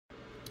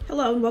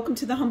Hello and welcome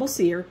to the Humble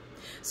Seer.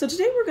 So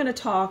today we're going to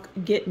talk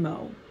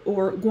Gitmo,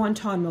 or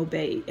Guantanamo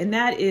Bay, and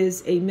that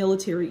is a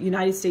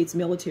United States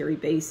military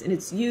base, and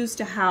it's used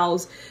to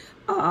house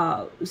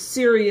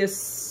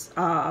serious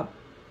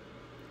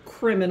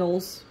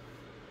criminals,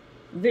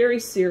 very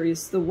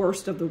serious, the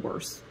worst of the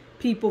worst.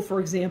 People, for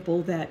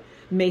example, that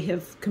may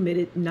have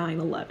committed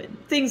 9/11,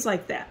 things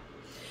like that.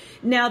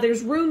 Now,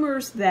 there's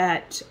rumors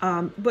that,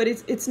 but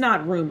it's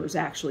not rumors,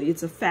 actually.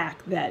 It's a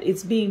fact that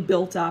it's being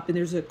built up, and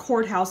there's a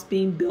courthouse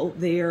being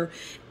built there,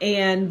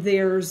 and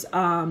there's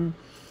a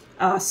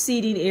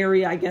seating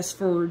area, I guess,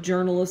 for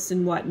journalists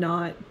and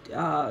whatnot,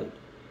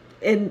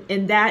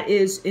 and that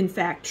is, in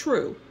fact,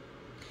 true.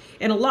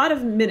 And a lot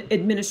of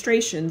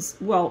administrations,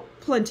 well,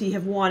 plenty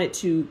have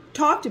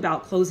talked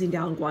about closing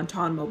down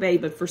Guantanamo Bay,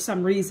 but for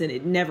some reason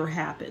it never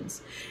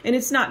happens. And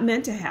it's not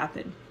meant to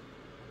happen.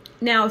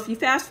 Now, if you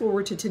fast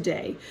forward to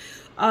today,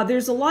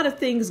 there's a lot of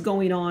things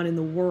going on in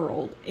the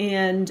world,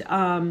 and,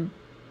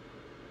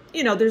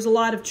 there's a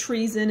lot of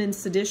treason and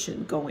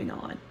sedition going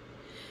on.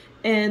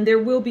 And there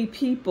will be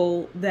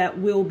people that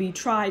will be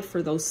tried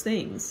for those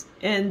things,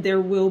 and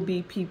there will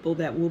be people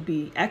that will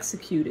be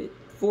executed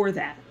for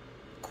that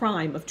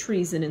crime of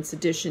treason and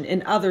sedition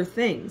and other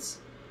things.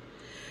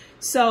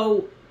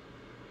 So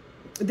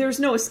there's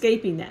no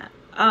escaping that.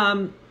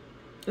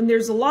 And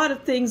there's a lot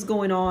of things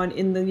going on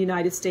in the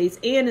United States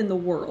and in the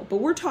world, but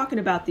we're talking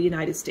about the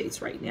United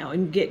States right now,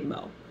 in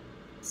Gitmo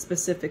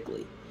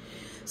specifically.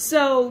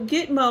 So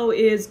Gitmo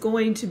is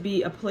going to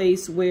be a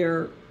place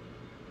where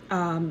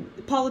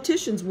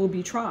politicians will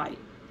be tried.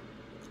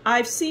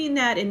 I've seen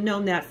that and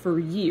known that for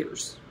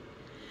years.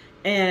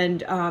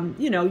 And,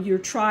 you're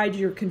tried,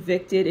 you're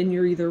convicted, and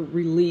you're either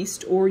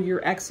released or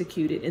you're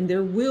executed. And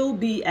there will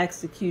be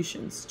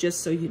executions,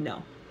 just so you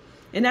know.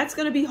 And that's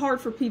going to be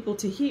hard for people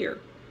to hear,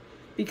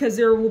 because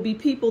there will be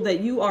people that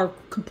you are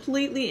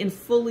completely and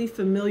fully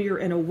familiar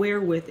and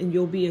aware with, and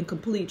you'll be in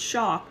complete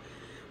shock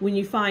when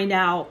you find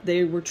out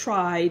they were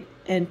tried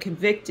and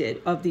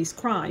convicted of these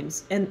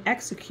crimes and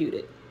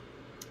executed.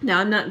 Now,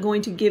 I'm not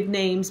going to give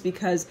names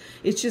because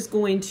it's just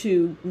going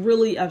to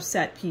really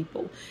upset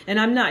people. And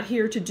I'm not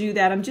here to do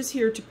that. I'm just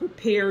here to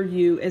prepare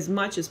you as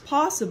much as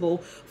possible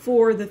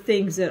for the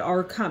things that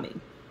are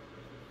coming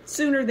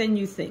sooner than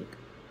you think.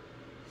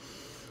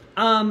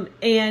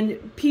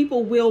 And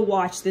people will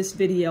watch this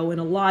video, and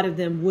a lot of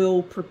them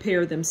will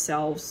prepare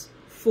themselves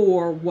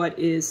for what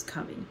is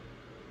coming.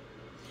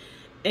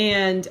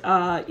 And,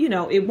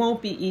 it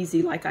won't be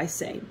easy, like I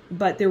say,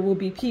 but there will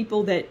be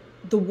people that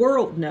the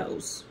world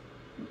knows.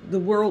 The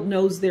world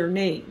knows their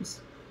names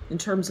in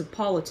terms of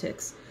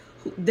politics,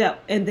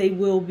 and they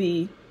will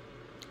be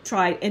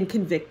tried and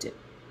convicted.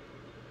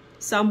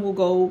 Some will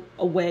go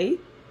away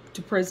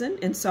to prison,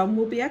 and some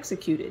will be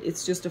executed.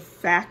 It's just a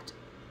fact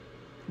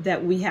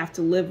that we have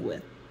to live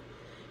with.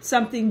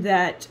 Something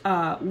that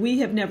we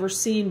have never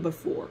seen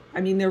before. I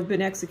mean, there have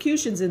been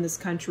executions in this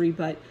country,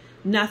 but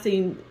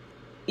nothing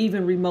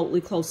even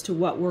remotely close to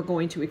what we're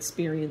going to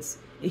experience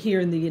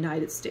here in the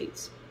United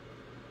States.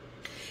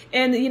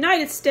 And the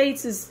United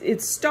States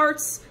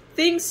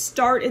things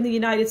start in the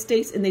United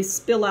States and they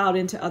spill out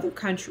into other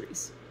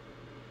countries.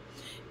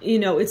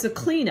 It's a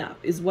cleanup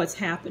is what's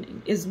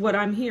happening, is what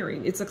I'm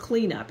hearing. It's a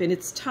cleanup, and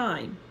it's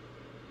time.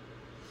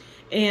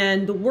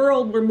 And the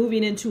world, we're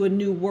moving into a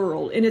new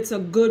world, and it's a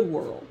good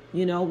world.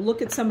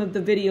 Look at some of the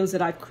videos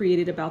that I've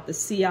created about the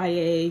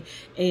CIA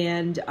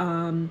and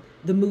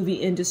the movie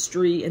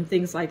industry and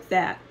things like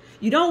that.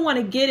 You don't want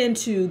to get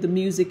into the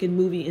music and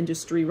movie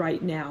industry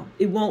right now.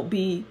 It won't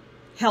be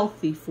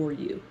healthy for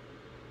you,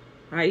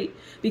 right?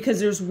 Because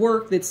there's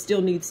work that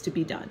still needs to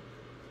be done.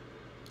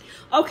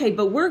 Okay,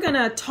 but we're going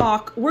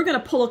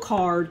to pull a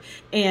card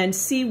and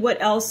see what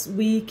else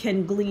we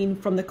can glean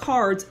from the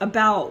cards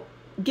about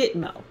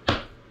Gitmo.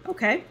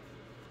 Okay?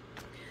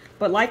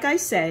 But like I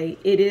say,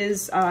 it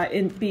is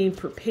in being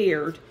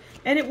prepared,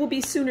 and it will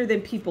be sooner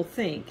than people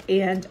think.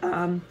 And,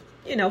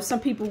 some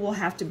people will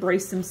have to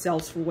brace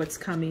themselves for what's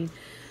coming.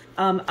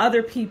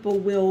 Other people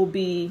will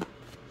be,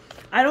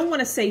 I don't want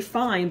to say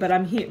fine, but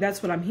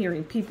that's what I'm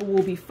hearing. People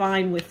will be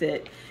fine with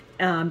it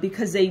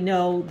because they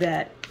know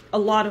that a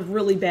lot of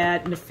really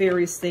bad,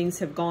 nefarious things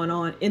have gone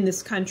on in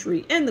this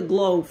country and the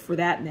globe for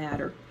that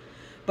matter.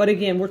 But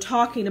again, we're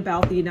talking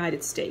about the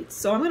United States.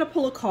 So I'm going to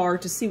pull a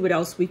card to see what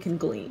else we can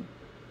glean.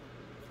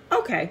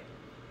 Okay.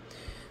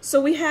 So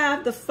we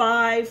have the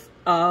Five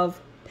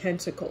of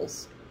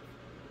Pentacles.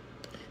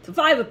 The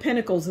Five of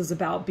Pentacles is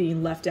about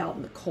being left out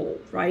in the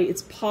cold, right?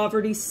 It's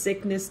poverty,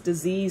 sickness,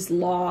 disease,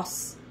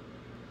 loss.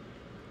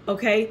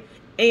 Okay?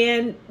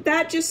 And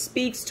that just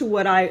speaks to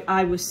what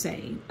I was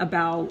saying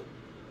about,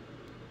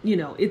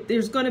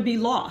 there's going to be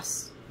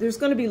loss. There's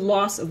going to be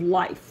loss of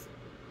life.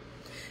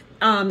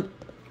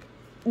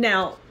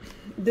 Now,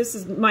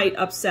 this might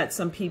upset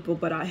some people,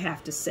 but I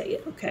have to say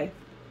it, okay?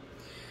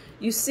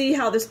 You see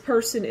how this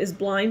person is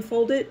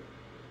blindfolded?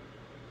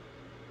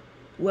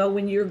 Well,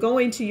 when you're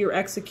going to your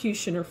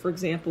executioner, for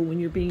example,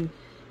 when you're being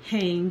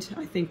hanged,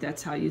 I think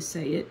that's how you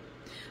say it,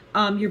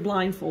 you're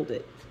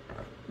blindfolded,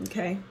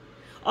 okay?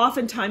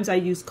 oftentimes I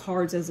use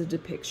cards as a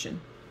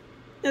depiction.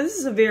 Now, this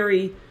is a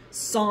very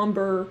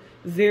somber,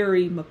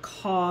 very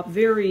macabre,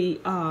 very,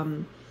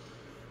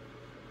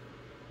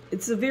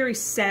 it's a very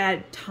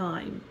sad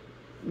time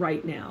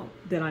right now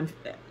that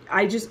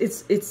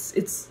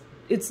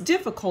it's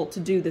difficult to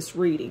do this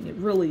reading. It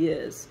really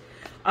is.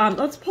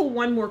 Let's pull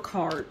one more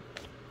card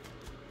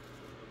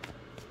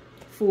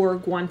for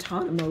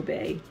Guantanamo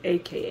Bay,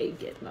 aka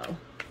Gitmo.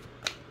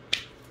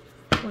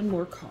 One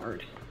more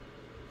card.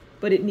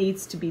 But it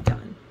needs to be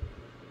done.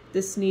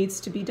 This needs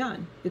to be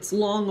done. It's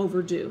long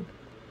overdue.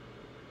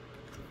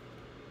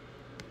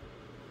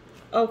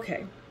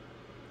 Okay.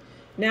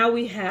 Now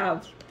we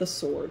have the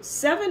swords.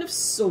 7 of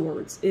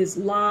Swords is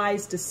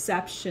lies,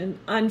 deception,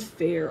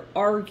 unfair,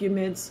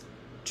 arguments,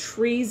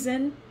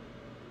 treason,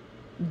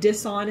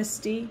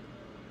 dishonesty.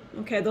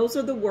 Okay, those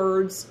are the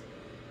words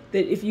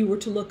that if you were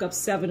to look up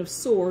 7 of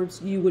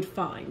Swords, you would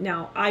find.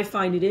 Now, I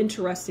find it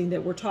interesting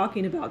that we're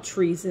talking about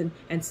treason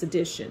and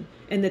sedition,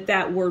 and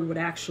that word would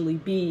actually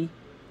be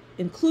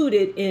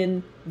included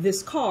in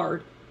this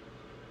card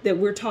that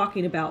we're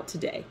talking about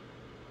today.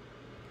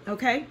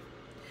 Okay?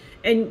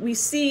 And we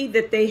see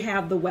that they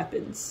have the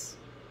weapons.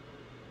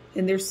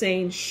 And they're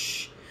saying,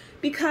 shh.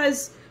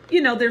 Because,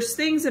 you know, there's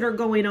things that are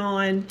going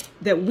on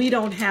that we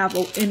don't have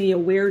any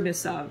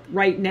awareness of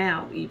right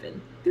now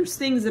even. There's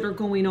things that are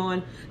going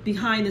on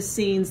behind the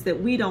scenes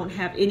that we don't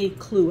have any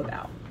clue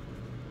about.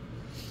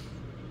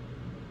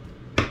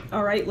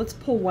 All right, let's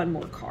pull one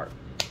more card.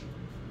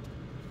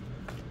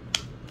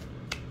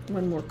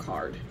 One more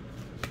card.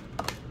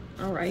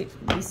 All right,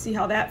 you see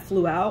how that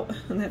flew out?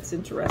 That's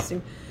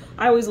interesting.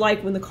 I always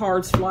like when the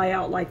cards fly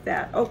out like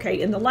that.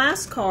 Okay, and the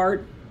last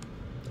card,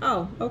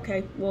 oh,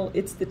 okay, well,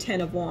 it's the 10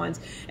 of Wands.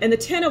 And the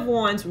 10 of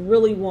Wands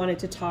really wanted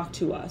to talk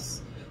to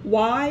us.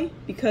 Why?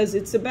 Because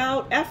it's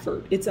about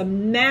effort. It's a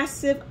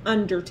massive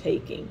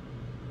undertaking.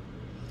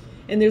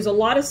 And there's a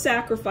lot of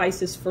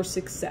sacrifices for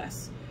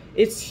success.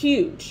 It's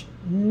huge,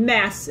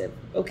 massive,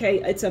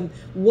 okay? It's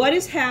what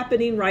is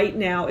happening right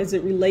now as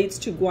it relates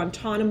to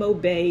Guantanamo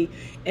Bay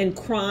and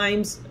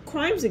crimes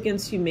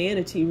against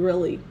humanity,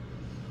 really.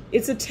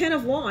 It's a 10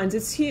 of Wands.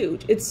 It's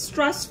huge. It's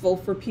stressful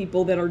for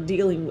people that are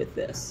dealing with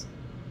this,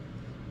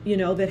 you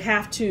know, that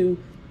have to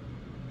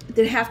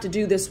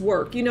do this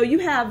work. You know, you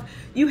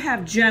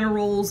have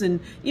generals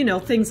and, you know,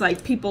 things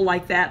like people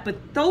like that,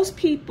 but those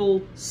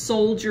people,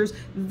 soldiers,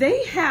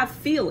 they have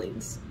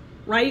feelings,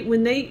 right?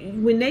 When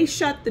they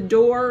shut the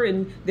door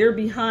and they're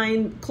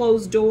behind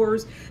closed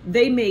doors,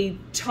 they may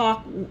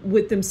talk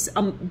with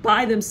them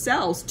by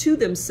themselves, to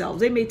themselves.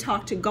 They may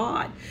talk to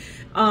God.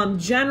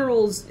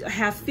 Generals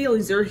have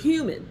feelings. They're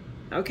human.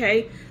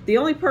 Okay, the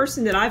only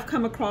person that I've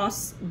come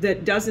across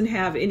that doesn't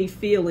have any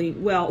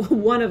feeling, well,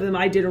 one of them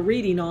I did a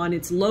reading on,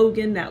 it's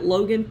Logan, that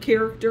Logan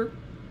character.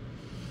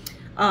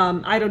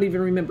 I don't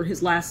even remember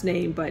his last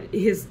name, but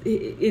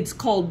it's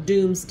called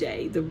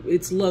Doomsday.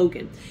 It's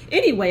Logan.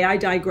 Anyway, I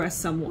digress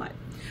somewhat.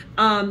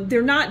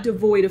 They're not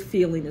devoid of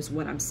feeling is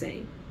what I'm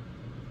saying.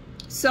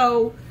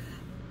 So,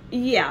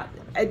 yeah,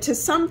 to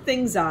sum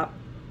things up,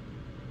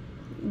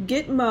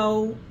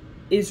 Gitmo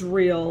is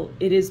real.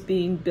 It is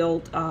being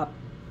built up.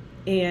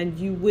 And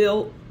you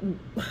will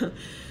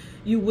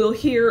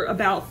hear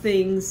about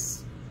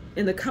things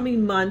in the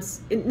coming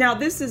months. Now,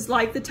 this is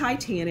like the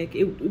Titanic.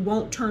 It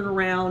won't turn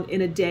around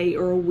in a day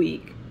or a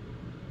week.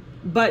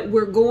 But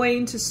we're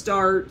going to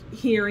start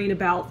hearing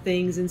about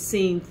things and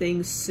seeing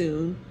things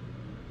soon.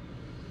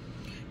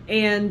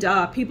 And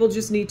people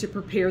just need to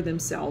prepare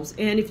themselves.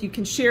 And if you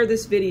can share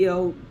this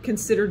video,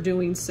 consider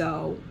doing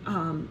so.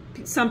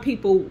 Some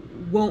people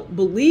won't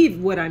believe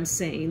what I'm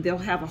saying. They'll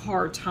have a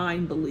hard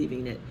time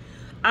believing it.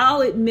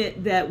 I'll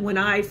admit that when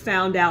I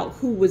found out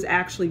who was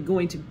actually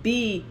going to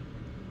be,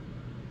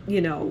 you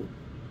know,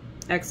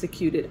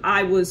 executed,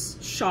 I was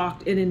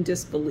shocked and in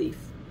disbelief.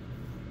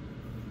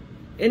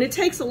 And it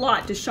takes a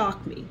lot to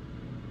shock me.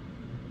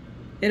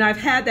 And I've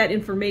had that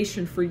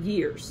information for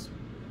years.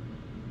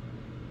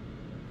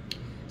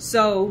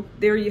 So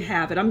there you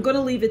have it. I'm going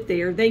to leave it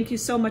there. Thank you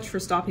so much for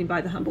stopping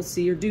by the Humble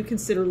Seer. Do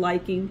consider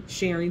liking,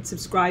 sharing,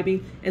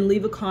 subscribing, and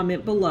leave a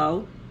comment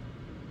below.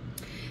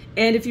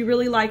 And if you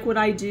really like what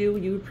I do,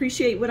 you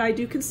appreciate what I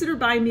do, consider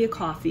buying me a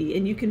coffee.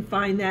 And you can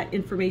find that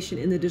information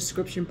in the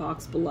description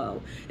box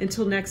below.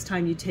 Until next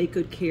time, you take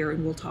good care,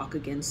 and we'll talk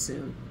again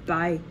soon.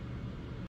 Bye.